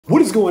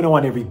What is going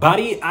on,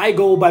 everybody? I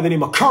go by the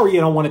name of Curry,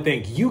 and I want to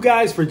thank you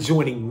guys for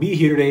joining me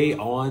here today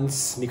on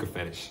Sneaker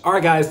Fetish. All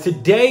right, guys,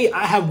 today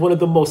I have one of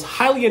the most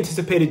highly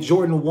anticipated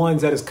Jordan 1s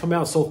that has come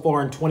out so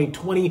far in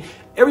 2020.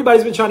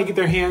 Everybody's been trying to get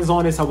their hands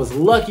on this. I was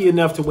lucky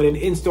enough to win an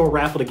in-store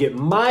raffle to get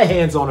my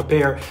hands on a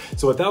pair.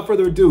 So without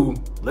further ado,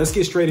 let's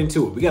get straight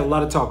into it. We got a lot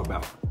to talk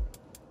about.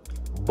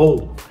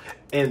 Boom.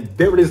 And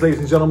there it is, ladies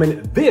and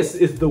gentlemen. This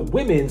is the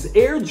women's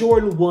Air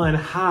Jordan 1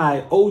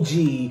 High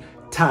OG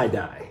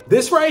tie-dye.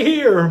 This right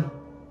here,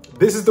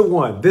 this is the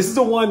one. This is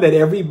the one that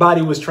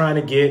everybody was trying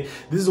to get.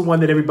 This is the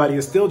one that everybody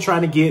is still trying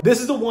to get. This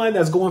is the one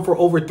that's going for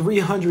over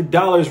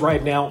 $300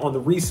 right now on the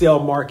resale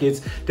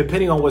markets,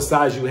 depending on what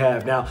size you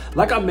have. Now,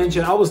 like I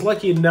mentioned, I was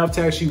lucky enough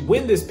to actually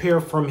win this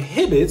pair from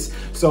Hibbets.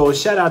 So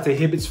shout out to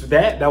Hibbets for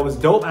that. That was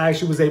dope. I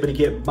actually was able to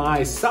get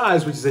my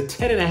size, which is a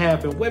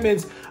 10.5 in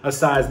women's, a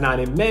size 9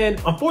 in men.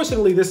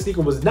 Unfortunately, this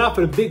sneaker was not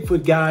for the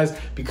Bigfoot guys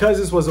because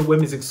this was a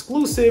women's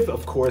exclusive.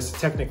 Of course,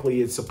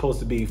 technically it's supposed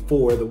to be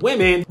for the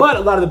women, but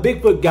a lot of the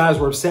Bigfoot guys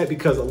were upset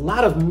because a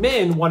lot of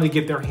men wanted to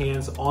get their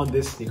hands on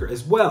this sneaker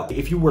as well.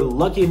 If you were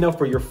lucky enough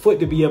for your foot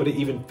to be able to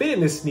even fit in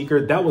this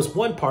sneaker, that was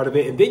one part of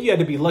it. And then you had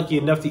to be lucky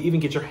enough to even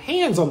get your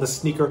hands on the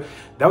sneaker.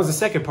 That was the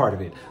second part of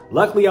it.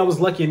 Luckily, I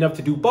was lucky enough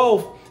to do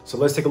both. So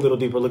let's take a little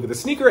deeper look at the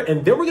sneaker,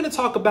 and then we're going to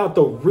talk about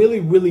the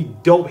really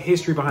dope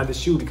history behind the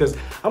shoe, because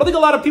I don't think a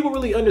lot of people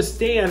really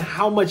understand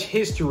how much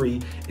history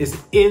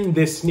is in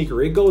this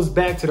sneaker. It goes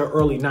back to the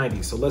early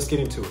 90s. So let's get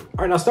into it.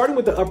 All right, now starting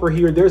with the upper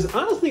here, there's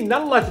honestly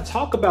not a lot to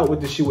talk about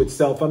with the shoe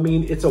itself. I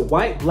mean, it's a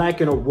white,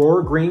 black, and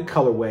aurora green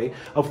colorway.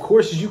 Of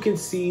course, as you can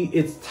see,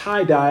 it's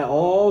tie-dye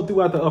all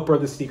throughout the upper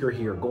of the sneaker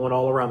here, going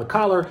all around the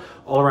collar,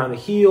 all around the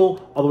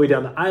heel, all the way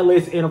down the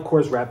eyelets, and of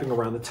course, wrapping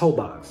around the toe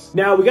box.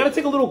 Now, we got to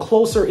take a little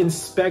closer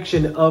inspection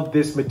of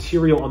this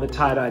material on the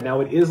tie-dye.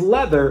 Now, it is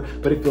leather,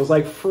 but it feels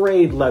like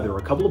frayed leather.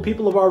 A couple of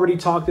people have already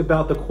talked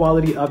about the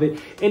quality of it,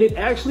 and it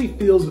actually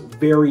feels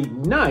very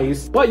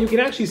nice, but you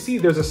can actually see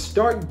there's a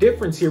stark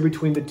difference here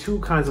between the two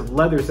kinds of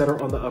leathers that are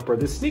on the upper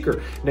of this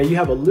sneaker. Now, you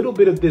have a little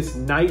bit of this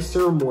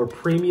nicer, more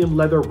premium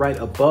leather right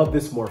above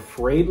this more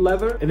frayed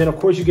leather, and then of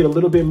course you get a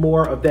little bit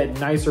more of that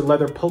nicer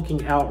leather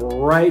poking out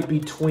right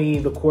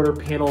between the quarter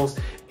panels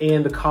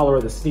and the collar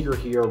of the sneaker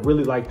here.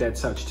 Really like that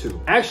touch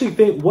too. I actually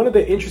think one of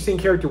the interesting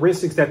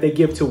characteristics that they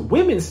give to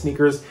women's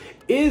sneakers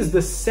is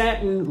the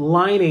satin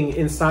lining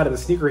inside of the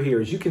sneaker here.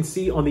 As you can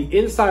see on the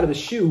inside of the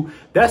shoe,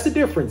 that's the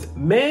difference.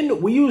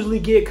 Men, we usually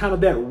get kind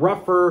of that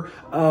rougher,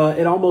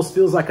 it almost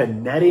feels like a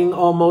netting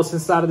almost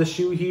inside of the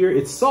shoe here.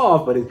 It's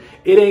soft, but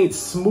it ain't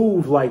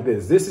smooth like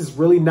this. This is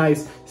really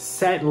nice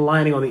satin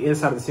lining on the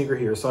inside of the sneaker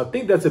here. So I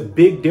think that's a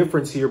big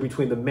difference here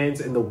between the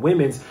men's and the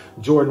women's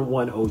Jordan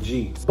 1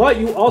 OGs. But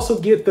you also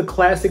get the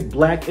classic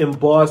black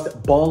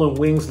embossed ball and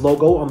wings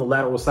logo on the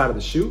lateral side of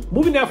the shoe.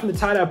 Moving down from the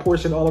tie-dye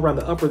portion all around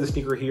the upper of the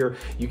sneaker here,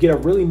 you get a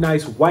really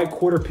nice white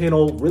quarter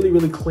panel,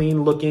 really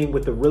clean looking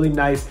with a really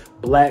nice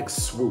black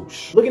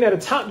swoosh. Looking at a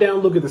top-down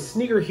look at the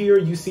sneaker here,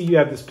 you see you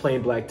have this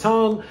plain black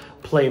tongue,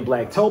 plain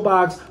black toe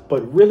box,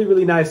 but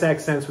really nice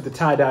accents with the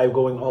tie-dye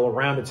going all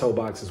around the toe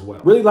box as well.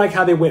 Really like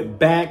how they went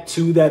back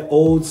to that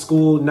old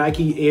school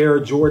Nike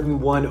Air Jordan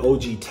 1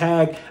 OG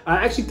tag.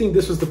 I actually think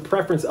this was the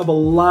preference of a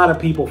lot of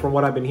people from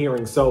what I've been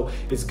hearing, so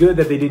it's good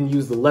that they didn't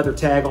use the leather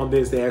tag on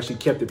this. They actually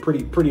kept it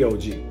pretty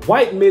OG.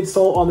 White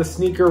midsole on the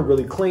sneaker,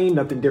 really clean,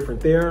 nothing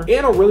different there.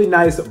 And a really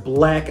nice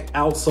black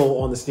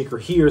outsole on the sneaker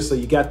here, so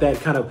you got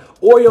that kind of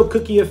Oreo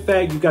cookie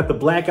effect. You got the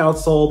black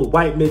outsole, the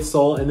white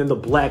midsole, and then the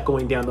black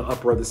going down the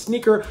upper of the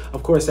sneaker,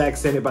 of course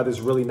accented by this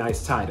really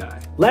nice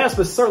tie-dye. Last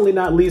but certainly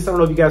not least, I don't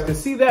know if you guys can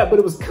see that, but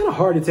it was kind of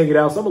hard to take it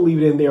out, so I'm gonna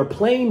leave it in there.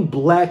 Plain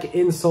black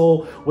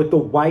insole with the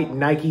white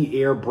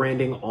Nike Air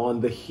branding on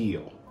the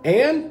heel.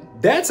 And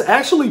that's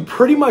actually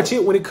pretty much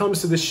it when it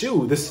comes to the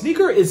shoe. The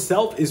sneaker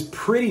itself is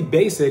pretty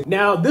basic.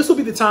 Now, this will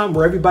be the time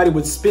where everybody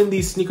would spin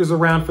these sneakers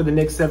around for the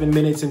next 7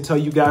 minutes and tell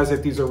you guys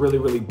that these are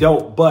really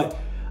dope, but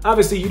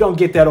obviously, you don't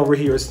get that over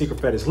here at Sneaker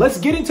Fetish. Let's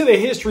get into the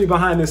history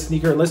behind this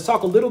sneaker. Let's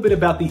talk a little bit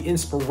about the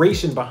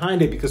inspiration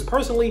behind it, because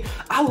personally,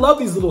 I love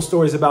these little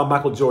stories about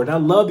Michael Jordan. I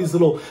love these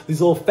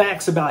little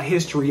facts about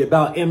history,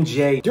 about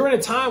MJ. During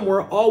a time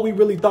where all we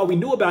really thought we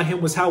knew about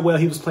him was how well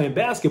he was playing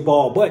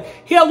basketball, but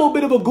he had a little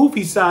bit of a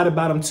goofy side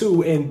about him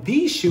too, and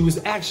these shoes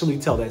actually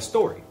tell that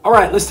story. All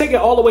right, let's take it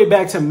all the way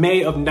back to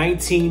May of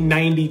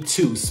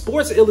 1992.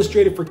 Sports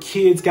Illustrated for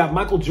Kids got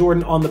Michael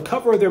Jordan on the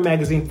cover of their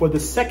magazine for the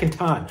second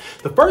time.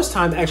 The first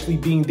time actually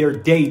being their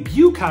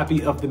debut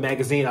copy of the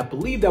magazine. I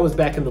believe that was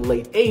back in the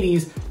late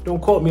 80s.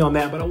 Don't quote me on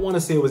that, but I want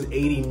to say it was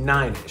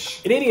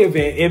 89-ish. In any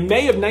event, in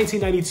May of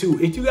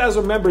 1992, if you guys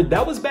remember,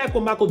 that was back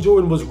when Michael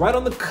Jordan was right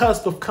on the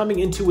cusp of coming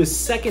into his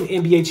second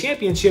NBA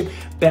championship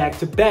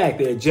back-to-back.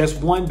 They had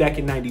just won back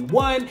in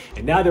 91,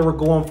 and now they were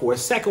going for a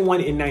second one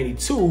in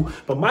 92.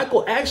 But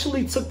Michael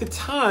actually took the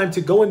time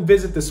to go and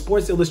visit the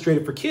Sports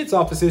Illustrated for Kids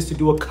offices to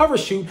do a cover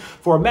shoot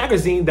for a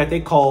magazine that they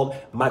called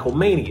Michael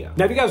Mania.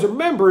 Now, if you guys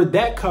remember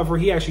that cover,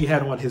 he he actually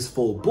had on his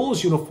full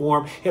Bulls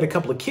uniform. He had a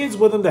couple of kids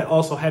with him that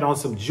also had on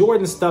some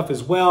Jordan stuff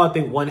as well. I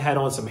think one had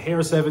on some Hair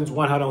 7s,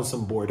 one had on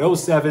some Bordeaux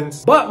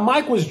 7s. But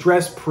Mike was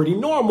dressed pretty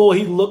normal.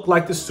 He looked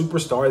like the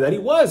superstar that he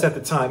was at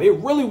the time. It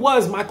really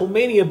was Michael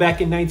Mania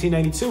back in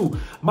 1992.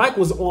 Mike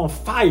was on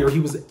fire. He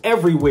was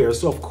everywhere.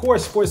 So of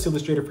course, Sports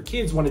Illustrated for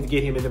Kids wanted to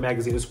get him in the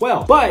magazine as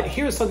well. But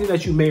here's something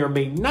that you may or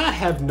may not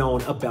have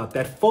known about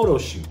that photo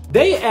shoot.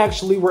 They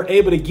actually were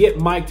able to get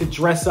Mike to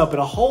dress up in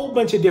a whole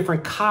bunch of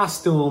different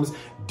costumes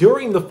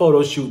during the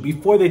photo shoot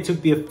before they took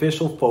the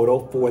official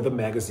photo for the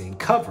magazine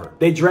cover.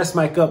 They dressed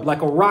Mike up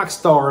like a rock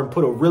star and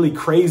put a really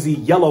crazy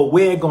yellow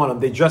wig on him.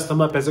 They dressed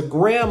him up as a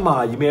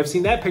grandma. You may have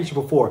seen that picture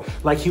before,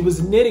 like he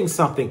was knitting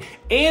something.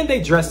 And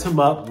they dressed him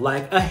up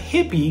like a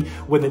hippie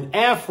with an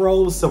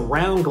afro, some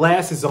round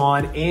glasses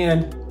on,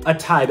 and a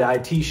tie-dye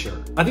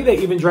t-shirt. I think they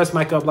even dressed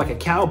Mike up like a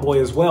cowboy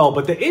as well.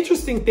 But the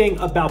interesting thing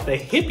about the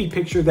hippie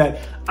picture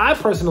that I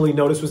personally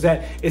noticed was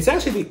that it's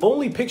actually the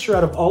only picture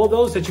out of all of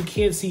those that you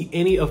can't see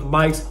any of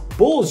Mike's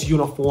Bulls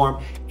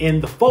uniform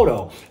in the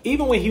photo.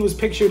 Even when he was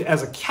pictured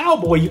as a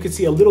cowboy, you could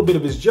see a little bit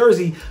of his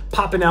jersey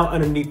popping out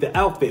underneath the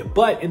outfit.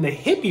 But in the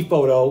hippie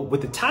photo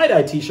with the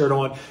tie-dye t-shirt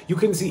on, you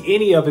couldn't see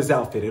any of his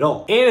outfit at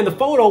all. And in the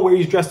photo where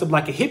he's dressed up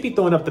like a hippie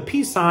throwing up the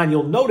peace sign,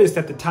 you'll notice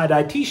that the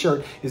tie-dye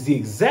t-shirt is the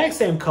exact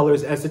same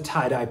colors as the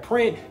tie-dye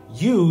print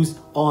used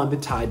on the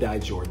tie-dye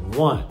Jordan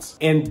 1s.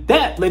 And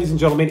that, ladies and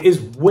gentlemen, is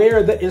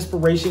where the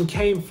inspiration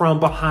came from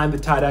behind the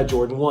tie-dye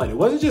Jordan 1. It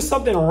wasn't just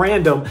something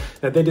random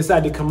that they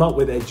decided to come up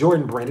with at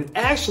Jordan Brand. It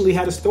actually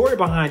had a story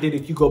behind it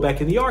if you go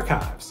back in the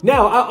archives.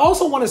 Now, I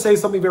also want to say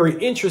something very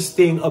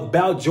interesting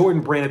about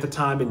Jordan Brand at the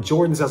time and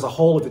Jordans as a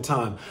whole at the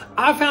time.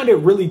 I found it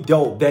really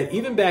dope that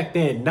even back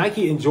then,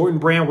 Nike and Jordan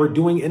Brand were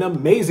doing an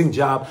amazing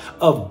job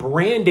of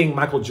branding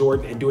Michael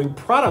Jordan and doing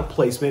product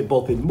placement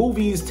both in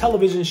movies,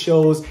 television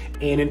shows,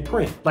 and in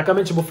print. Like I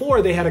mentioned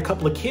before, they had a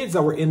couple of kids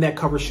that were in that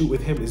cover shoot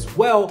with him as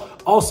well,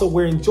 also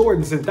wearing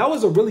Jordans. And that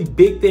was a really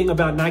big thing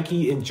about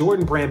Nike and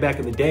Jordan Brand back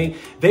in the day.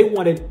 They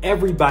wanted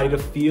everybody to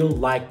feel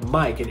like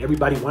Mike and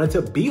everybody wanted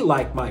to be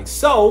like Mike.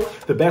 So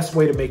the best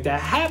way to make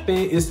that happen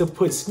is to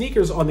put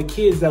sneakers on the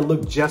kids that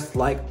look just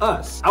like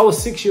us. I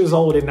was 6 years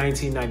old in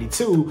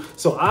 1992,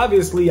 so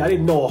obviously I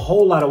didn't know a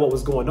whole lot of what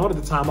was going on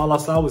at the time. All I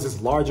saw was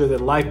this larger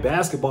than life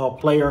basketball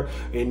player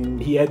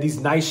and he had these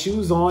nice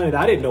shoes on and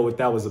I didn't know what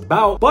that was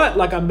about. But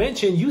like I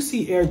mentioned, you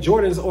see Air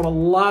Jordans on a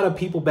lot of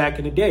people back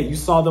in the day. You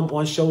saw them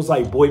on shows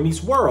like Boy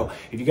Meets World.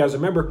 If you guys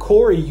remember,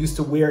 Corey used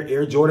to wear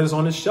Air Jordans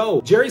on his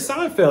show. Jerry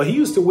Seinfeld, he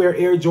used to wear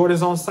Air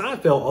Jordans on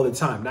Seinfeld all the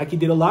time. Nike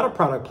did a lot of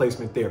product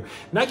placement there.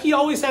 Nike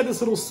always had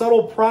this little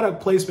subtle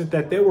product placement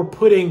that they were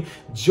putting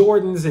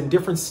Jordans and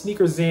different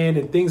sneakers in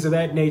and things of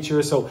that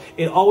nature. So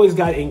it always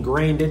got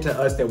ingrained into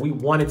us that we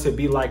wanted to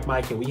be like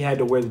Mike and we had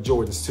to wear the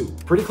Jordans too.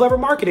 Pretty clever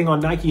marketing on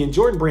Nike and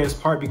Jordan Brand's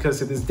part because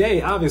to this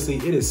day, obviously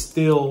it is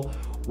still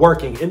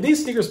working. And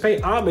these sneakers pay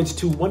homage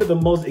to one of the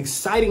most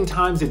exciting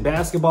times in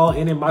basketball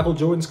and in Michael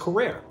Jordan's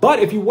career. But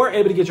if you weren't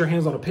able to get your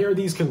hands on a pair of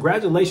these,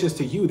 congratulations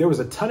to you. There was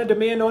a ton of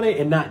demand on it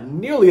and not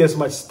nearly as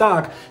much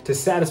stock to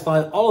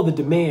satisfy all of the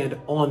demand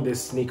on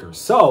this sneaker.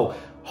 So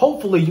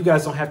hopefully you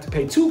guys don't have to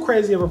pay too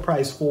crazy of a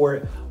price for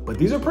it, but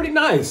these are pretty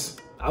nice,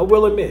 I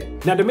will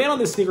admit. Now, demand on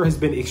this sneaker has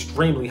been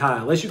extremely high.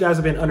 Unless you guys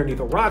have been underneath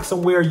a rock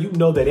somewhere, you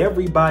know that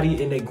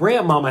everybody and their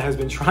grandmama has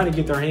been trying to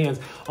get their hands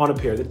on a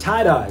pair of the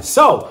tie-dyes.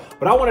 So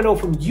what I want to know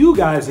from you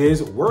guys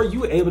is, were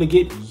you able to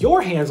get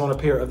your hands on a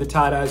pair of the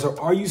tie-dyes, or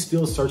are you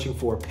still searching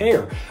for a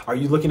pair? Are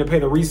you looking to pay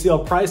the resale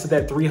price of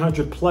that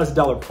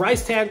 $300+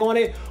 price tag on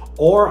it?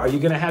 Or are you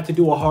going to have to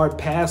do a hard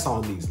pass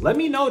on these? Let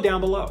me know down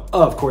below.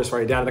 Of course,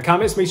 write it down in the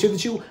comments. Make sure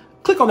that you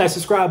click on that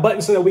subscribe button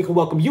so that we can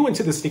welcome you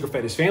into the Sneaker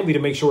Fetish family to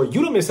make sure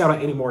you don't miss out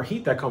on any more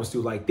heat that comes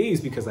through like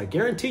these, because I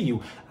guarantee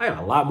you, I got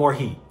a lot more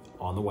heat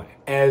on the way.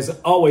 As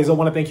always, I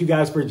want to thank you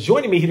guys for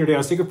joining me here today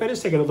on Sneaker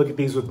Fetish, taking a look at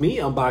these with me,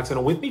 unboxing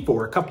them with me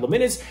for a couple of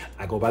minutes.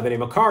 I go by the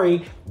name of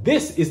Kari.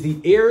 This is the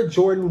Air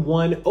Jordan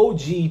 1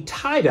 OG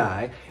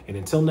tie-dye, and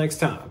until next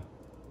time,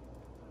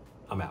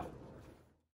 I'm out.